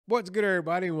What's good,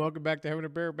 everybody, and welcome back to Having a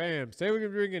Beer Bam. Today we're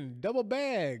going to be drinking Double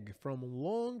Bag from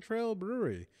Long Trail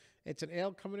Brewery. It's an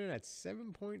ale coming in at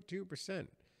 7.2%.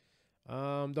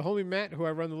 The homie Matt, who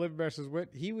I run the LiverBashers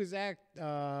with, he was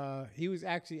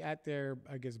actually at their,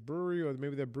 I guess, brewery or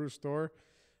maybe their brew store.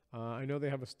 I know they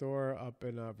have a store up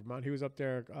in Vermont. He was up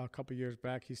there a couple years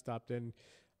back. He stopped in.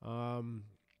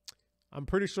 I'm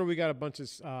pretty sure we got a bunch of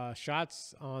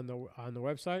shots on the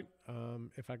website.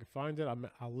 If I can find it,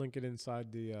 I'll link it inside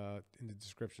in the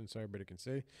description so everybody can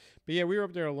see. But yeah, we were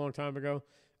up there a long time ago.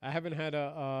 I haven't had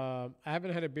a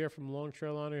beer from Long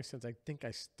Trail on here since I think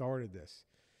I started this.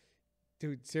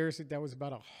 Dude, seriously, that was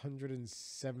about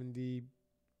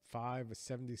 175 or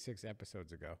 76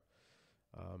 episodes ago.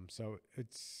 So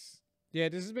this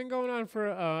has been going on for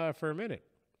a minute.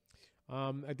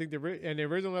 I think the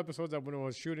original episodes when I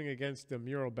was shooting against the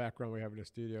mural background we have in the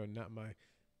studio, and not my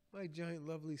giant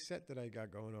lovely set that I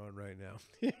got going on right now.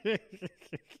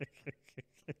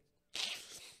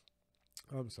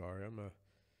 I'm sorry.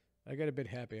 I got a bit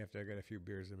happy after I got a few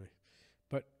beers in me.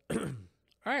 But all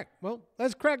right, well,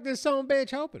 let's crack this son of a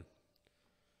bitch open.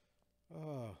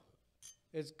 Oh,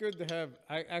 it's good to have.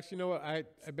 I actually know what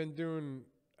I've been doing.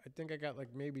 I think I got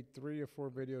like maybe 3 or 4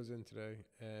 videos in today,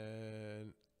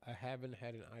 and I haven't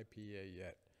had an IPA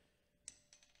yet,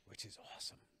 which is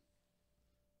awesome.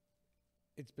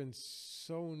 It's been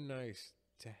so nice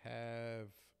to have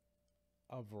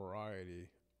a variety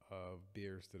of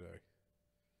beers today.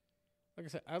 Like I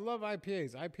said, I love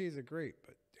IPAs. IPAs are great,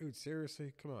 but dude,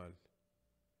 seriously, come on.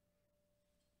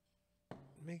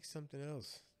 Make something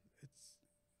else.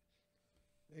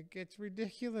 It gets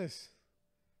ridiculous.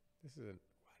 Wow,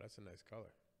 that's a nice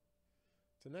color.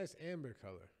 It's a nice amber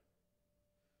color.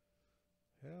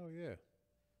 Hell yeah.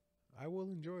 I will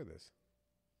enjoy this.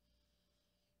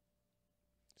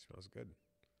 Smells good.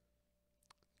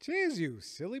 Cheers, you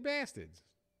silly bastards.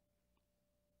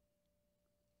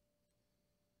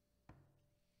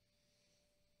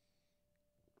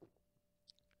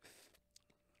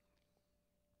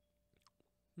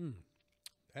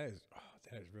 That is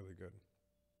really good.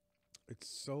 It's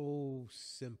so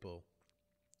simple.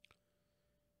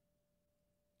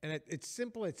 And it's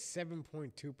simple at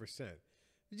 7.2%.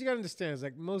 But you got to understand, it's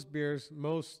like most beers,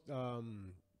 most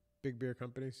big beer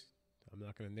companies, I'm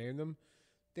not going to name them,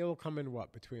 they will come in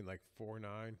what? Between like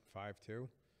 4.9, 5.2.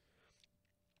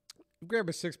 Grab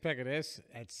a 6-pack of this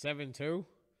at 7.2.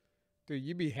 Dude,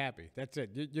 you'd be happy. That's it.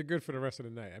 You're good for the rest of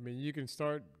the night. I mean, you can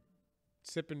start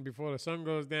sipping before the sun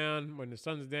goes down. When the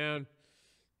sun's down,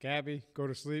 Gabby, go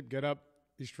to sleep, get up,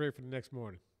 be straight for the next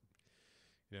morning.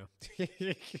 You know?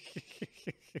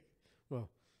 Well,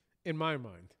 in my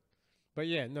mind. But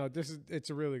yeah, no, it's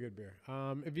a really good beer.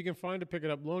 If you can find it, pick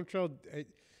it up. Long Trail,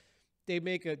 they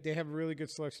have a really good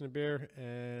selection of beer,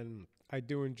 and I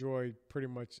do enjoy pretty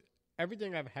much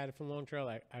everything I've had from Long Trail.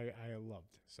 I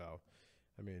loved. So,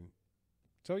 I mean,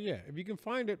 so yeah, if you can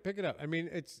find it, pick it up. I mean,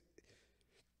 it's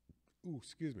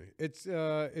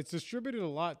distributed a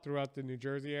lot throughout the New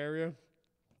Jersey area.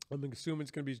 I'm assuming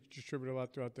it's going to be distributed a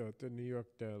lot throughout the New York,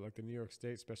 the New York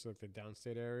State, especially like the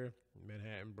downstate area,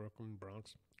 Manhattan, Brooklyn,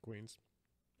 Bronx, Queens.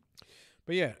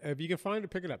 But yeah, if you can find it,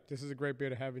 pick it up. This is a great beer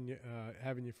to have in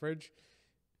your fridge.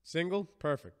 Single,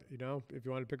 perfect. You know, if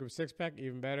you want to pick up a 6-pack,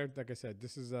 even better. Like I said,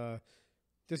 this is a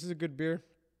good beer.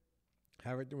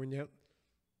 Have it when you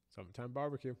summertime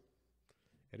barbecue.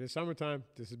 It is summertime.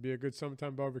 This would be a good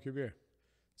summertime barbecue beer.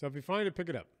 So if you find it, pick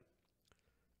it up.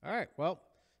 All right, well,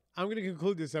 I'm going to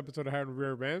conclude this episode of Having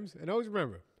Beer Bams. And always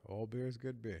remember, all beer is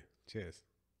good beer. Cheers.